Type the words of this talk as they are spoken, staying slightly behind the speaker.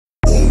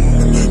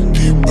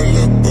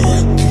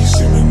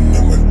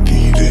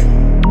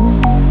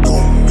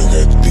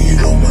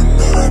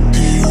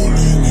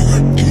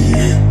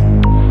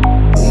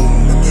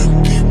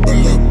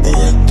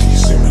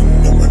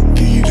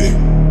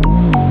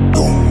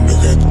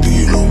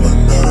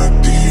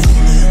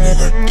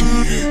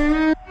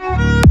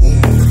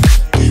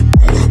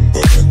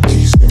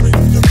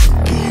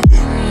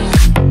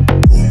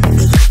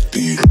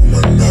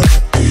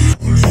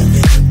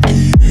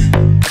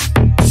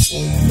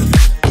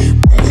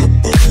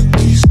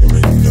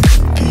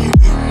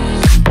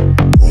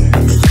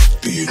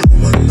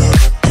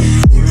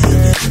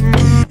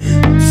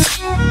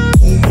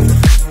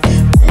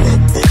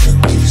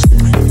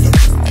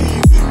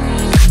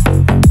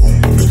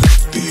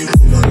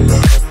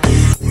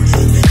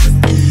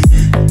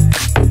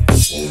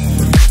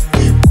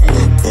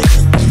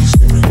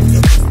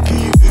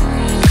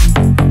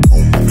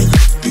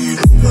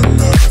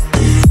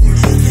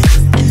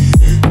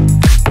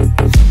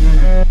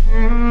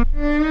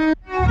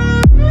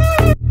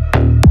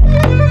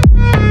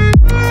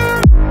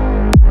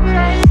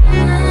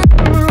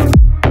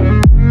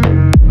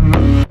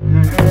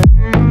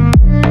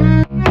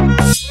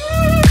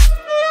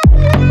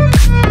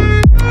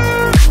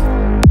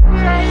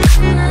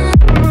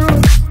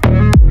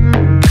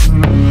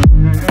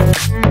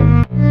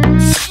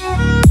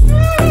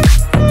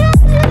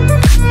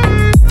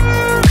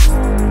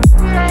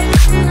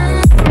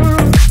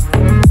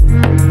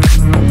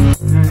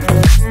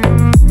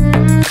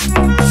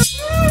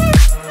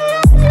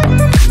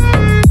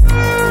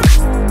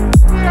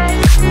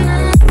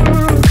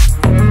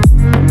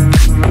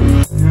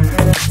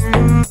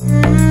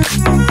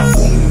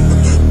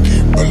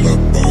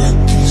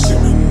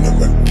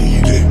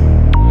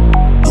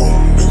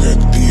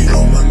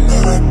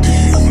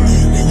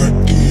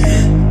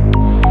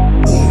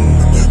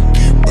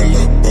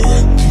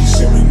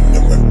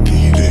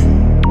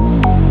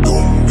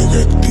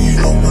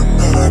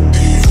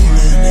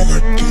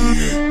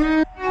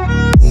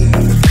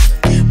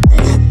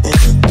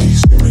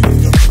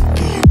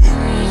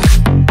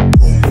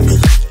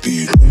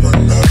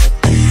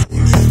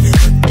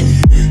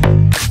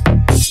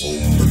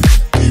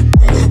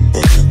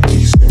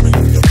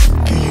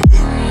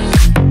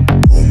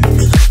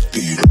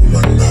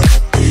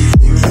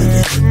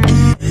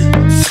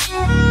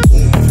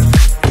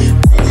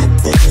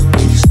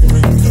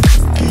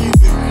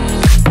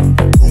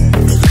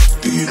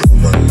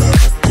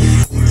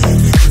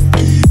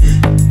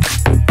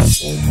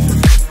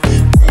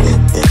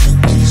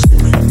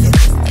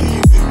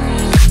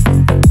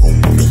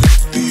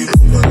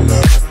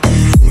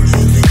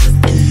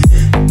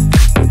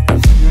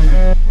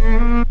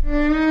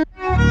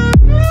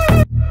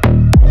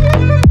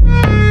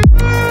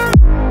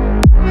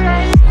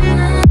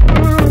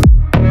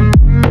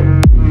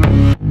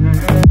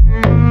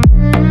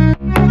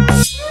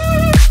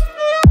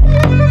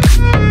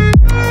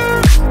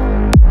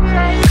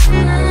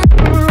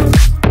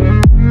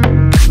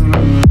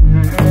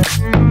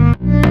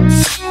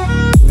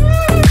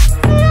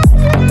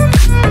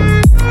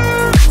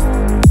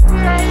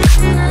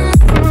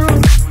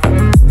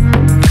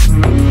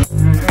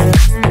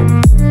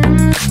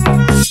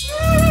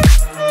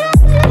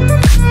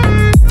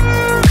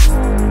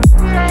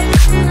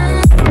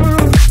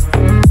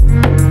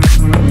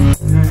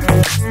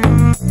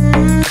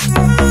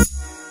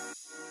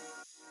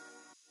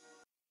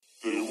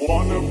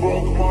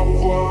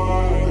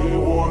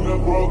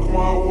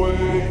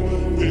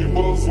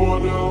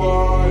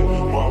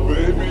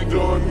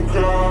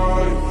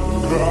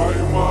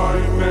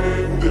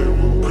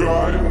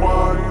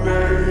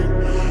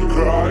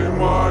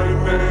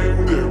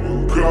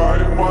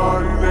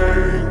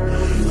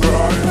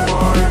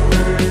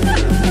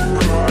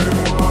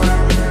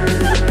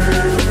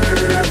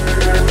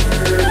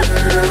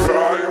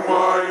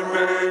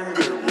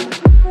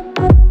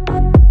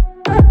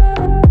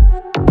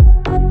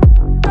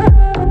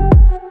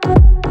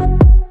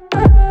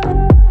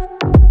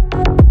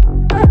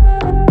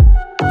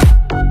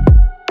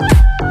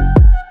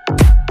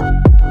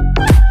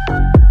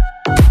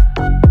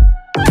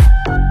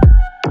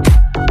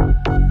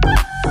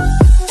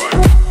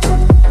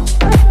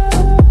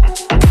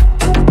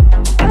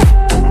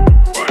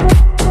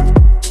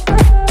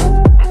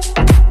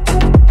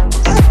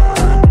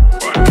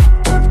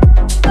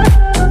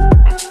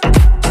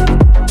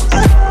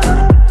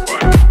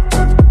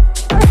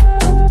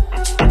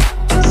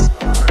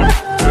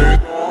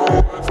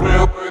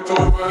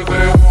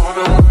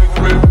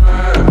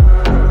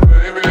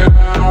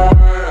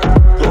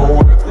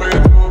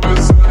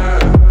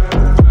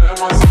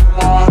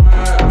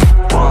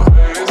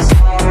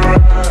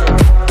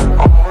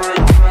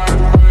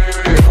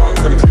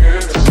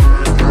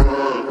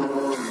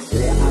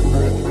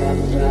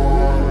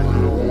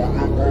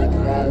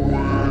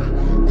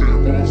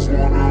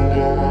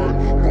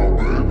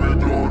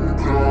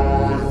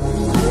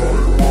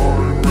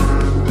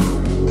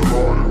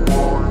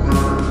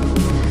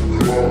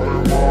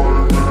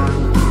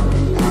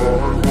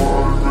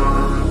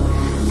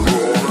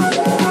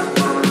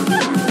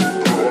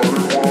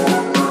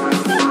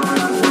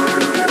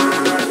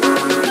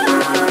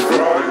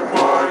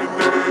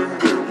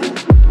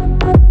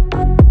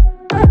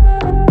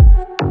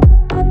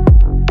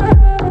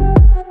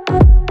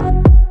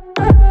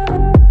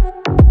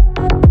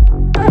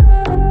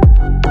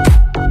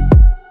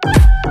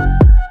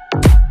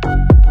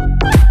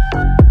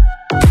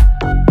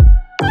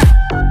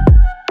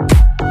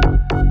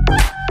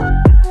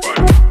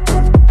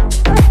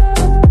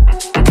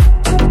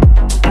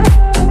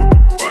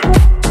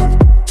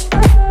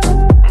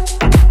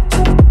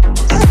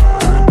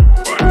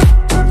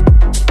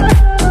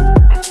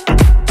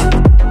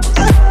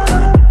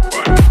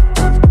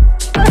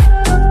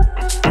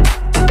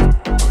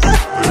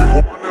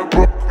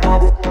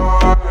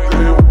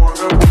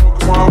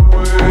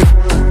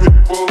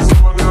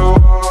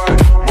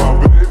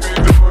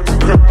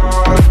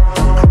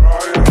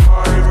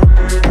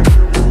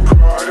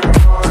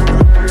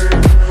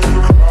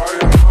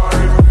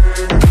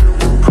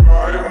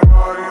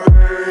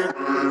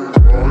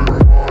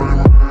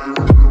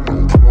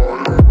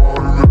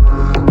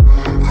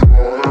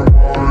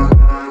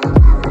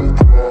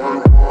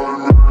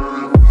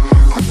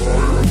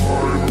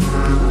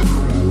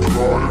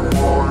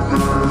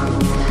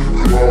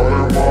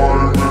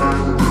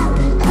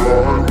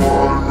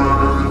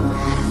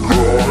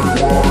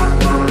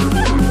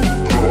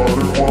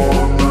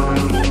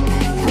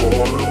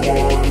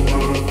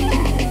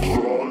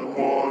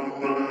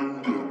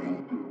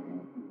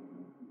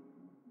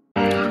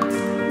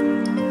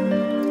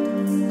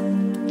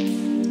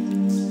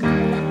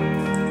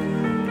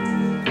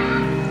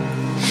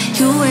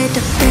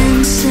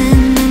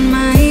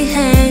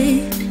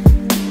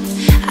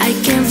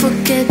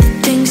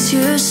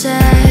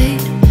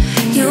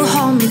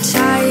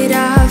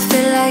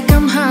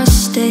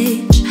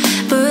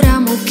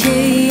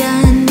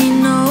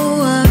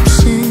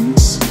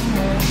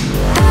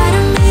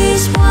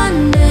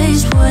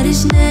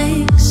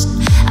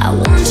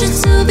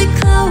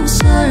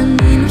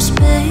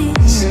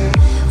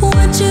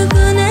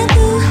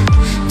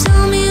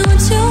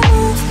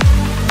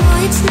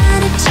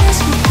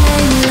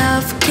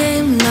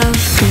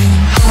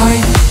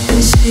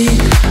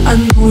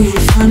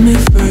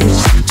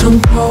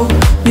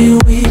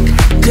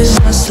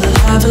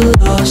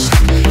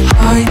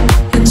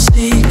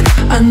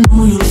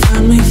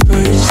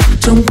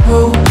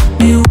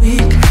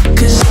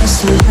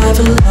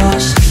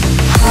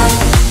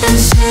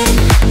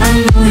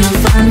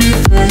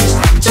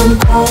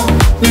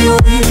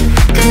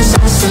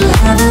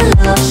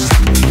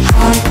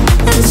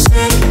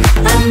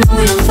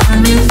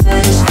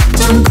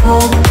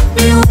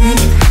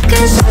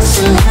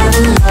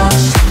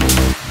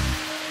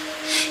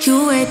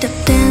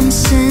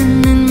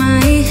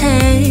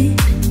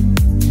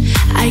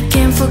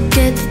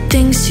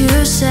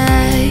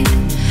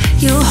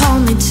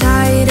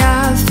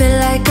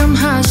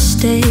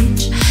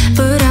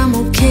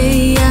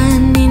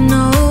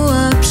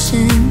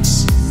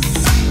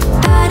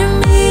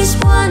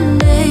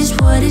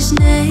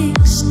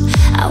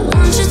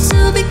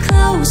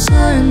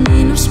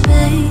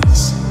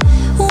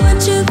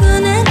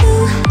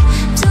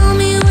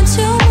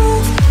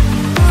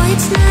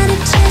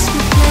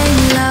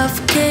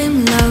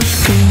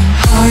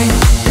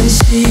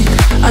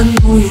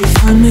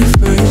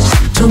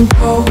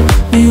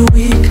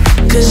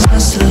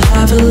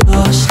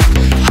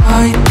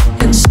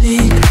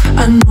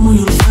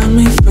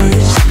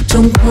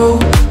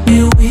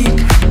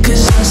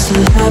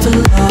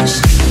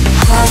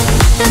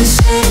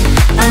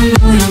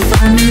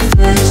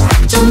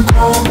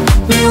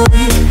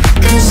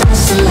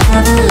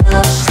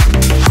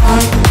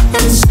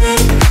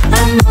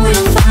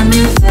Find me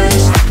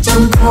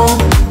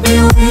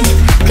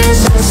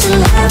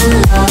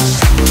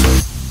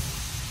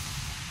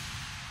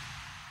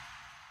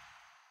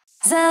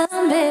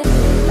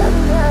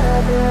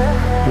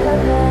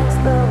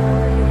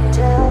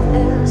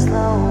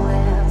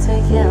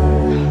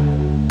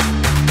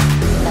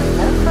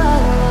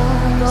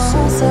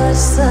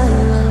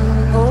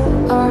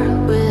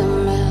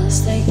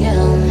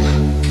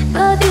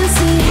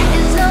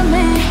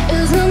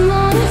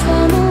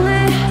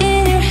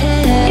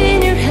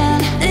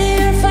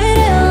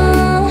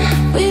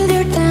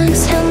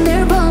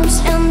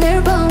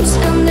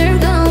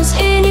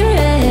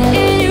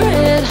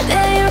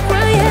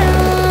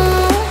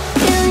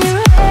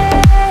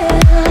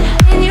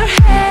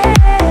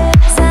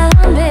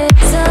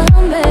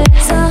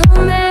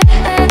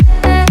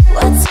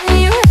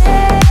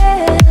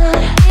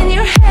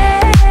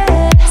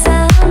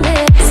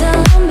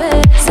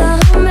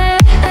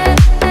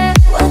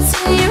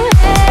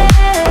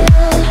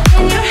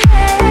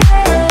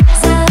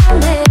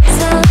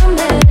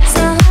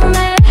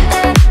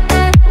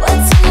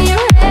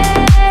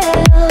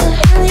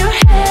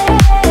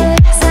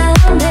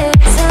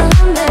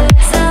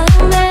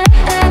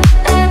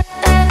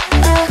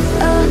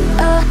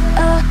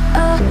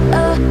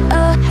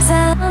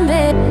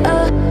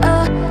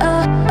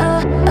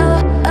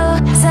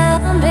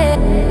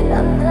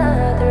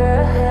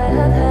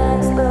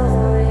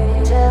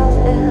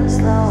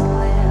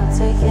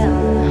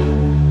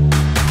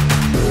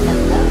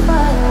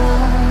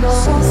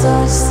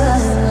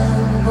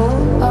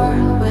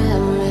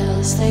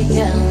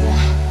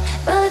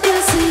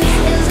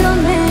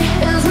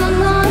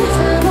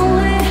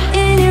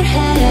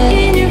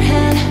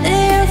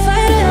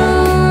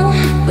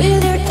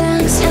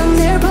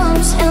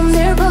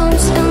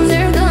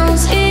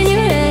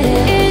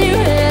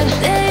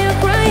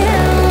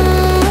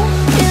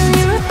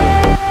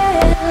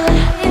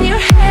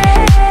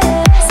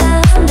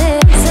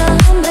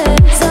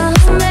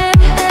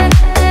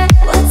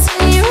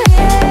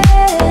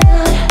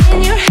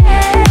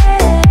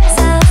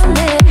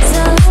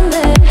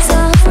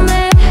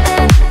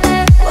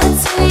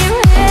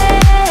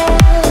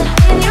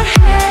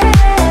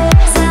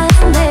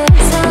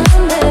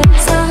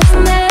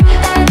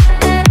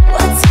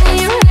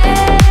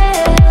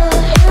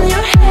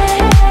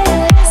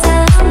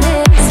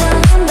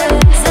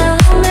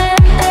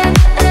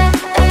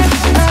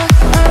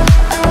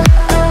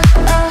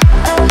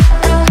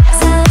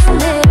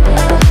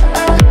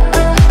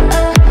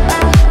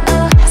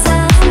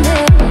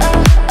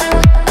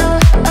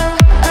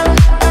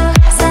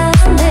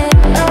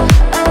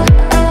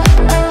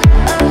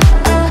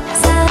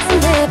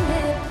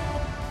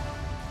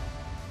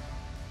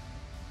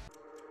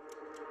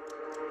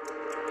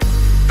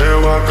Here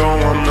I go,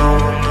 I'm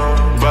known,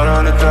 but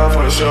I done die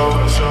for sure.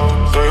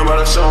 Thinking about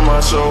to sell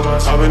my soul.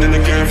 I've been in the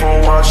game for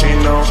a while, she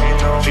knows.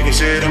 She can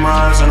see it in my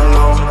eyes on the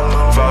low.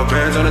 5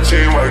 bands on the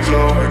chain, white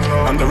glow.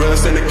 I'm the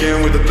realest in the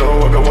game with the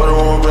dough. I got water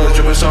on red,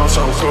 dripping some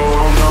cold.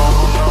 Oh no,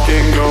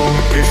 can't go,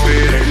 big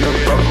feet, ain't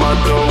never broke my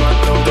dough.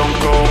 Don't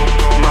go,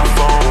 my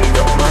phone,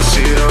 got my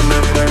seat on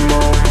everything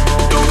more.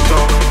 Don't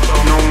talk,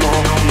 no more,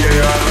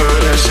 yeah, I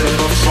heard that shit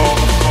before.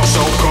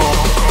 So cold,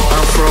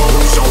 I'm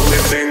froze, only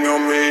thing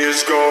on me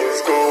is go.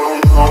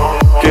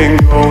 Can't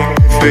go,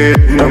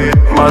 feeding up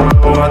my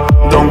door.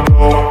 Don't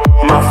go,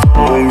 my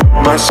phone,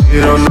 got my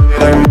seat on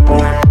everything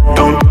more.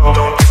 Don't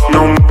talk,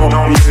 no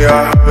more,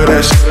 yeah, I heard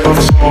that shit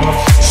before.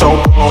 So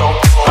cold,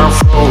 I'm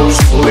froze,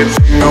 only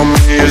thing on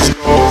me is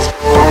go.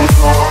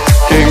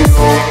 Can't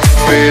go,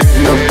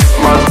 feeding up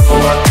my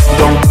door.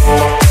 Don't go,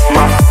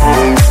 my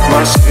phone, got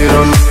my seat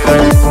on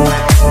everything more.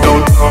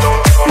 Don't talk,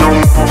 no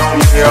more,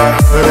 yeah,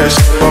 I heard that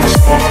shit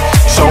before.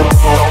 So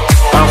cold,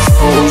 I'm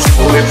froze,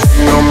 only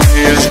thing on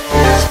me is go.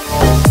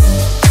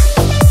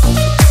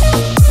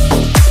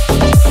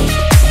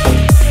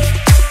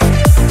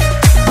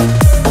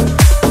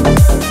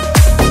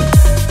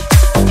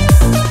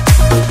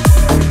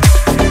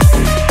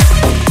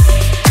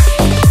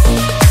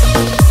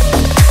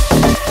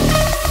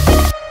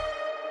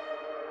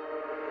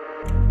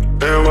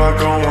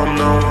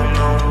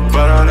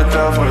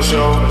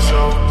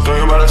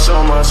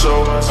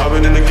 I've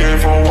been in the game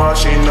for a while,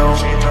 she knows.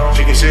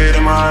 She can see it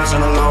in my eyes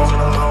on the low.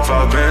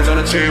 5 bands on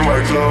the chain,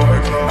 white glow.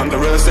 I'm the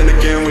realest in the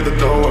game with the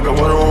dough. I got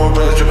water on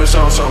red, dripping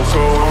some cold.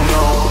 Oh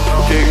no,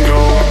 can't go,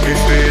 big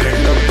feet,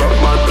 ain't never broke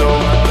my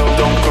dough.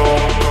 Don't go,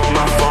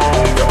 my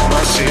phone, got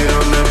my seat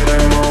on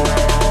everything more.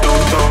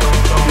 Don't talk,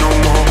 no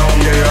more,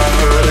 yeah, I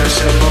heard that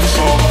shit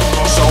before.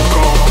 So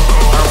cold,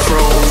 I'm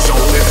froze,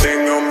 only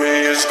thing on me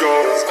is go.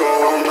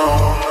 Oh no,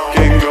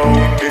 can't go,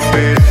 big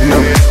feet, ain't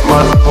never broke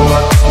my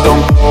dough.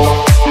 Don't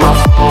go, my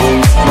phone,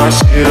 my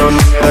shit on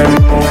everything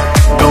more.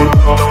 Don't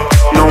talk,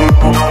 no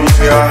more,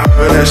 yeah, I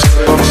heard that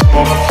shit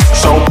before.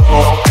 So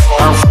cold,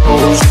 I'm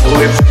froze,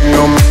 only thing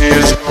on me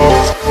is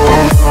cold. Oh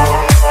no,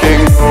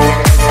 can't go,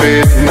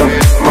 feeding up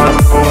my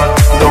door.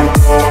 Don't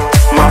go,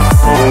 my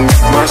phone,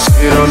 my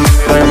shit on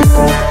everything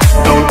more.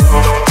 Don't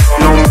talk,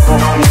 no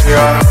more,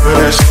 yeah, I heard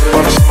that shit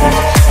before.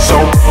 So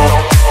cold,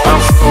 I'm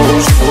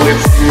froze, only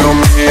thing on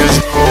me is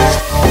cold.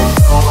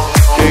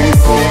 Can't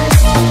go,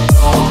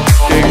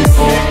 can't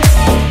go.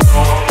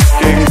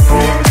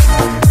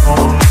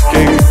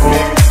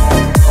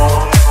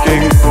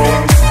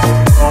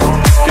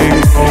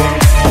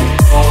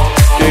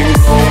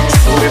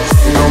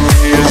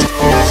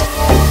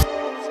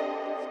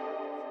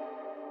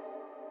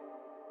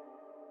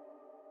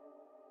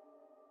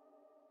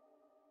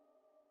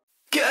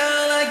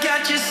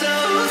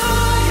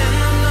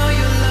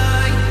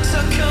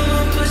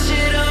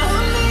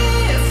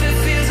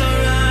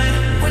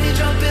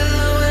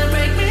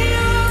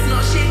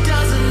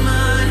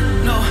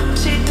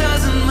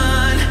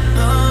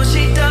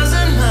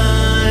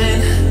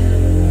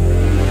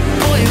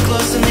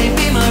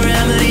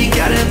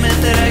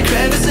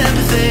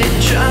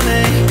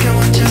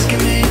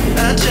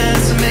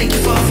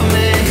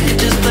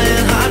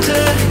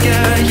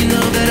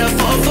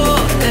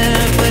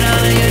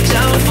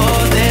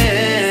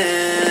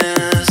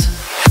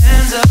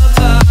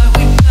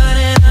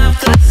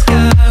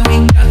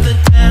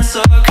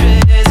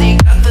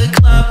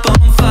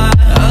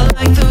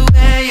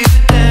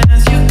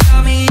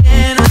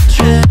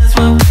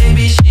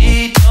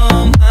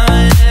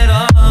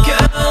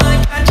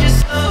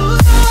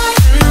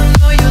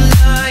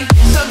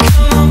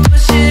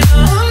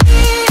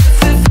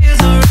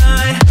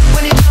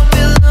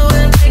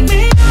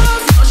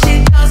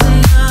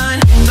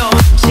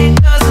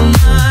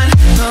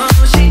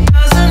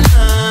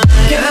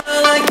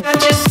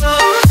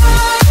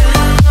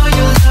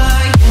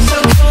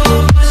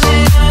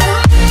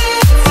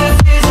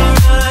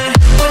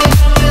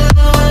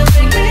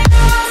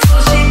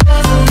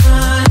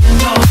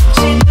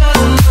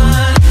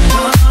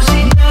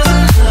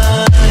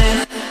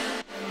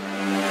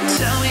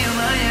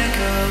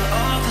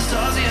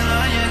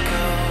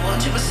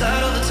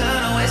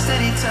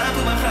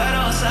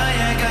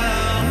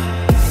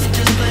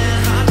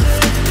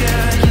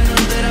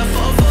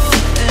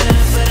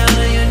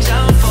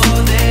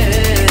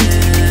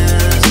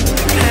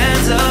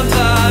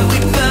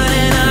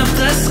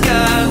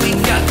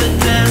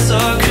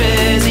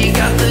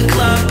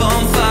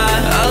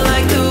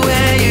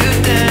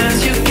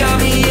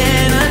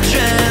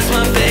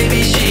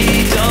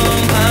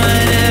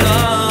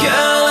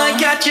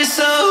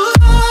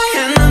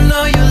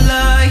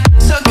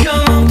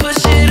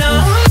 Push it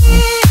on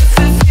me if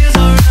it feels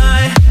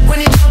alright. When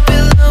you drop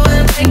it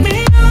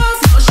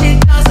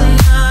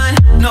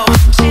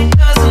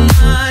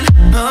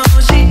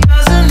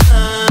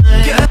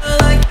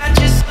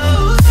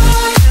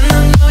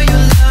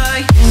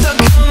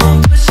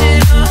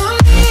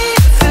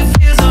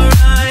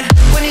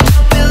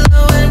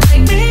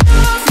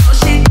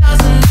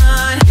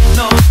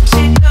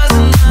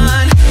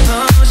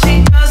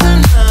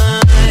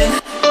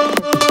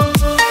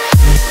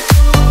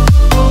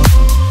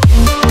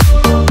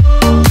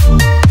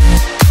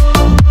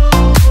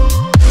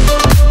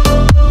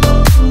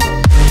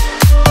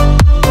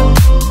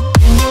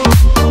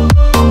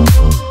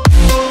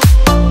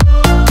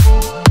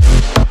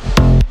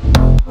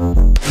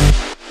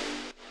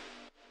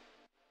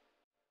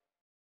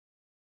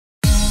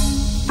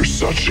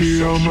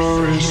Versace on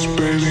my wrist,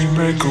 baby,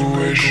 make a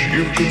wish.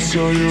 You could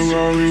sell your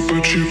Rari,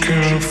 but you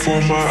can't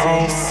afford my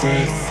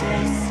outfit.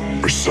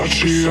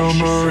 Versace on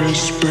my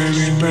wrist,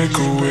 baby, make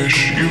a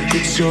wish. You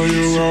could sell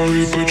your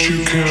Rari, but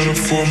you can't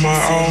afford my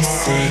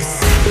outfit.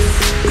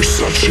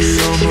 Versace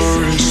on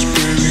my wrist,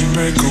 baby,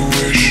 make a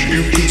wish.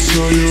 You could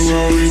sell your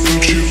Rari,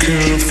 but you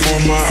can't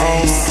afford my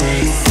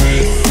outfit.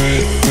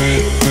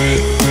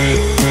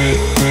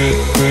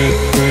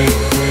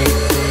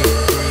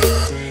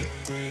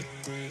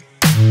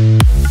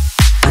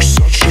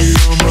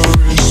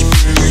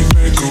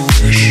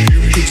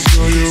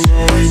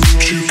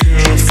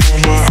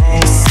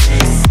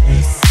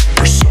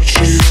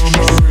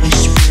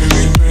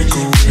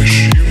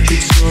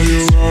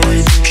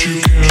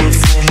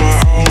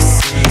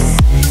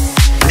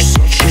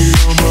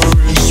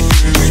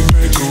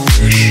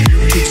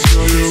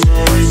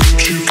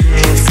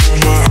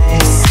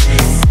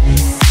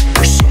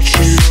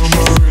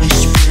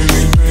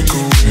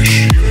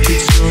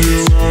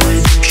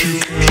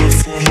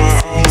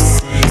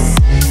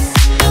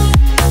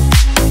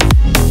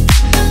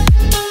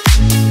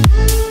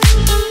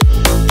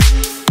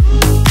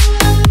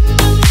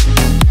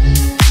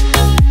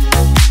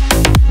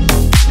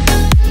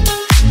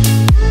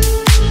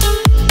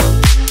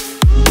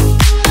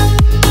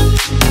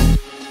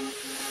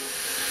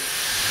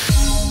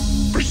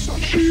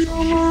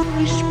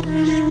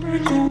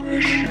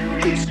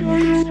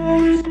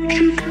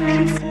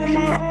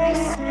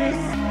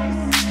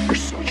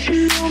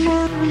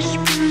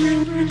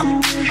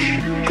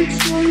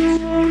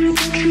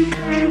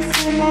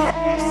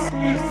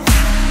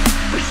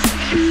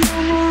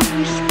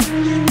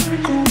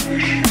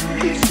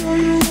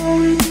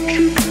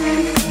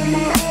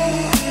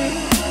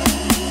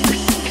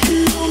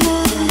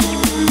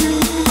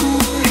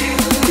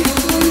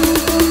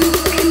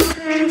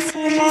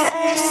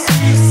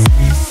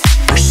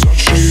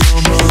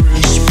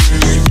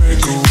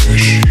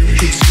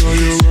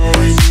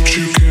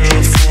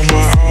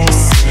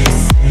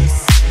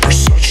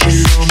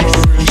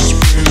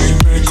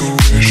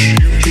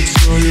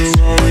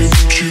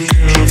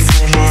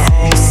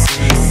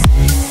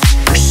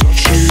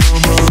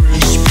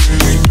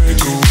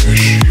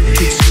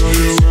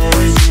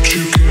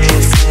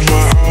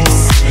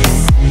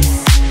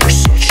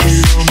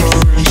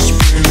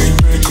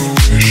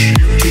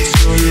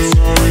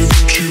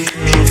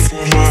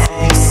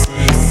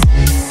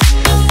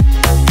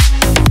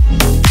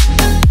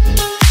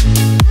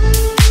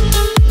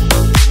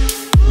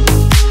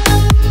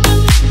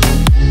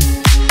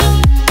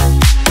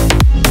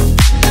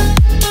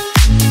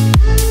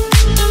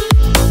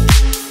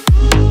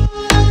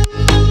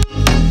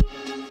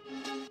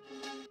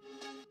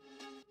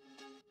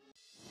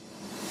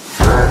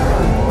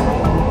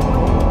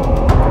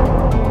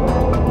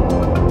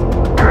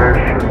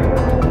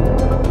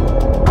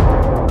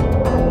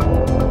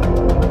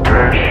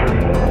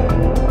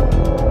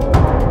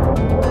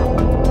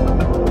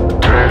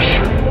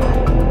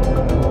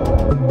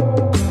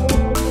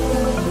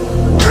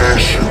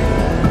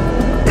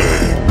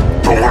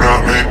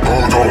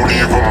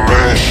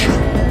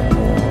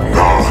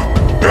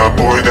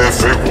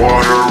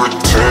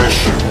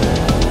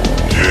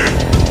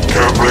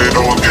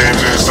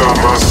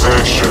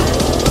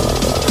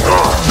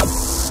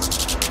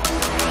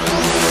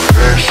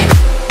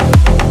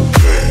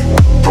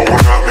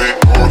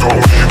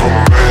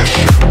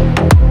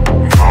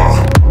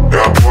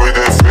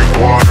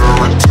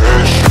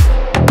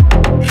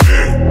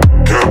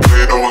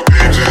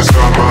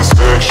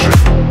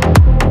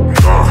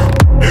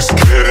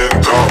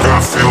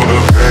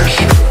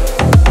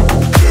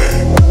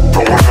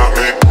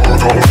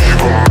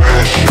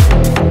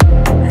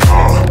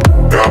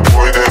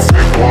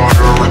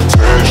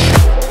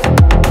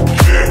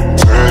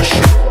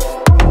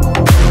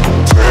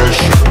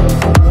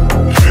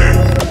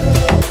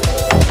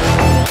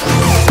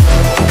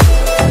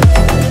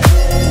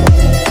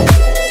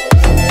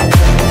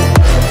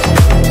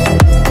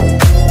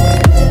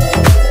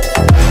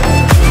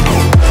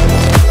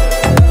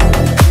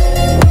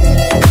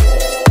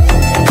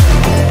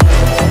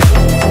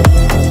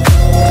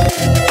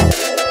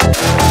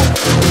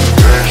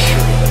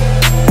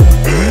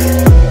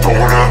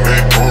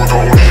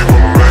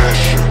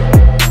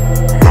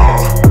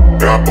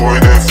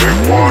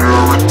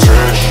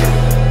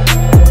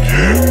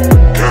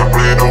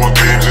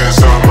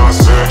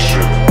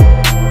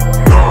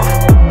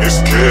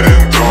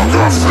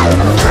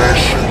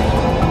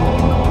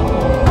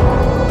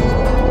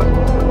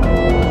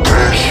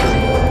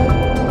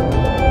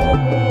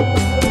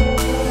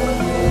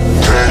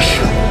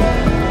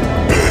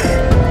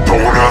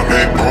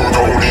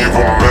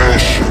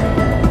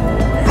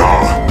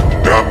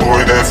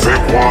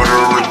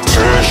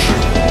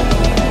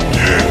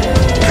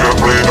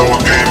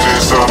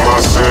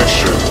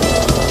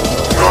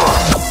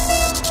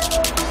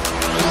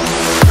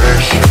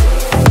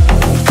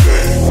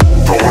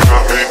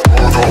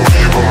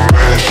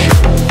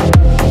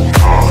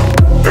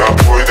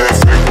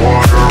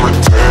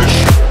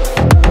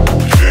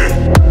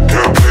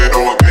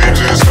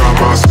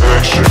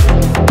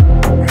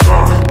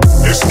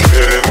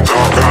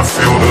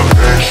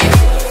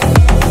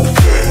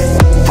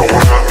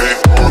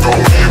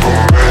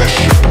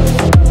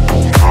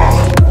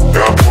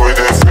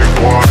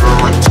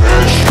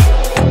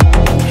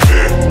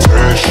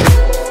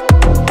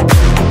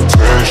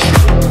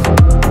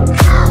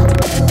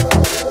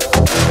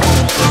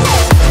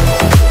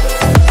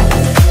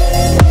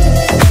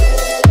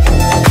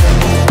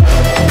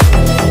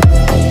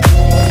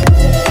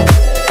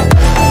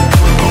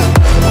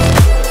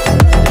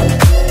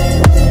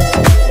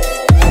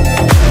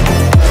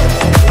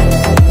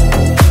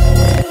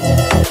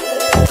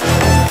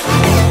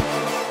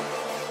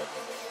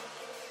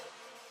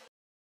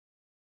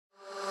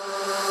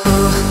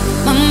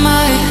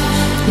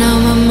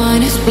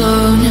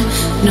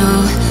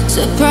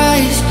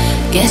 surprise.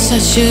 Guess I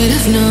should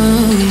have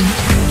known.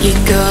 You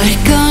got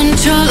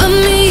control of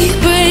me,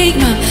 break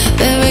my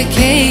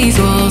barricades.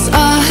 Walls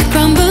are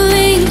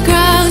crumbling,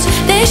 crowds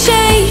they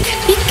shake.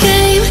 You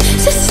came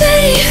to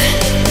save,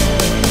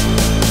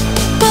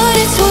 but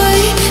it's way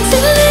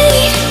too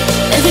late.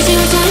 Every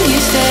single time you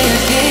say I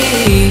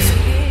cave.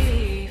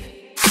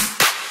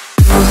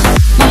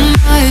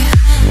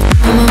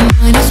 My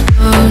mind is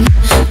blown.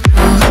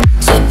 No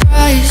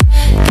surprise.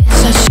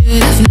 Guess I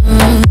should have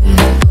known.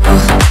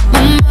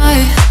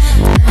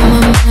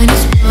 My mind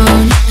is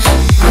blown.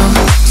 No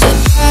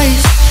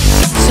surprise.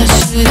 Guess I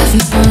should have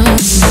known.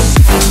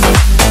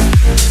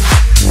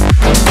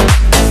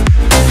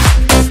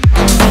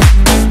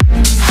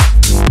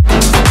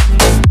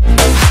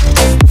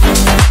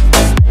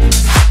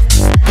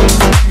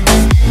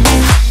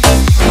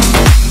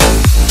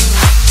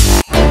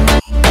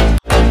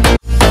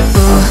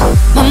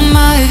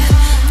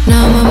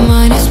 Now my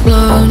mind is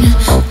blown.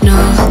 No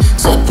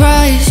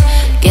surprise.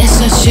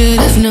 Guess I should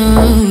have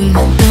known.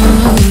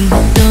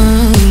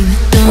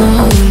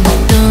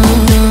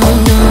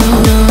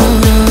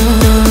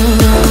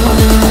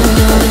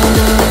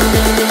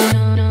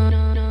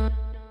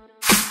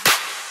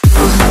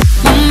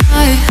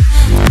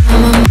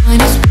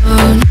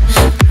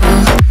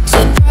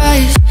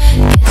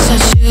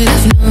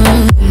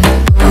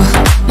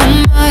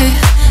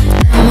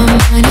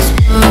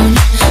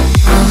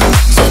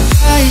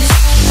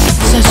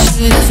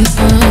 Should have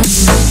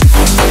known.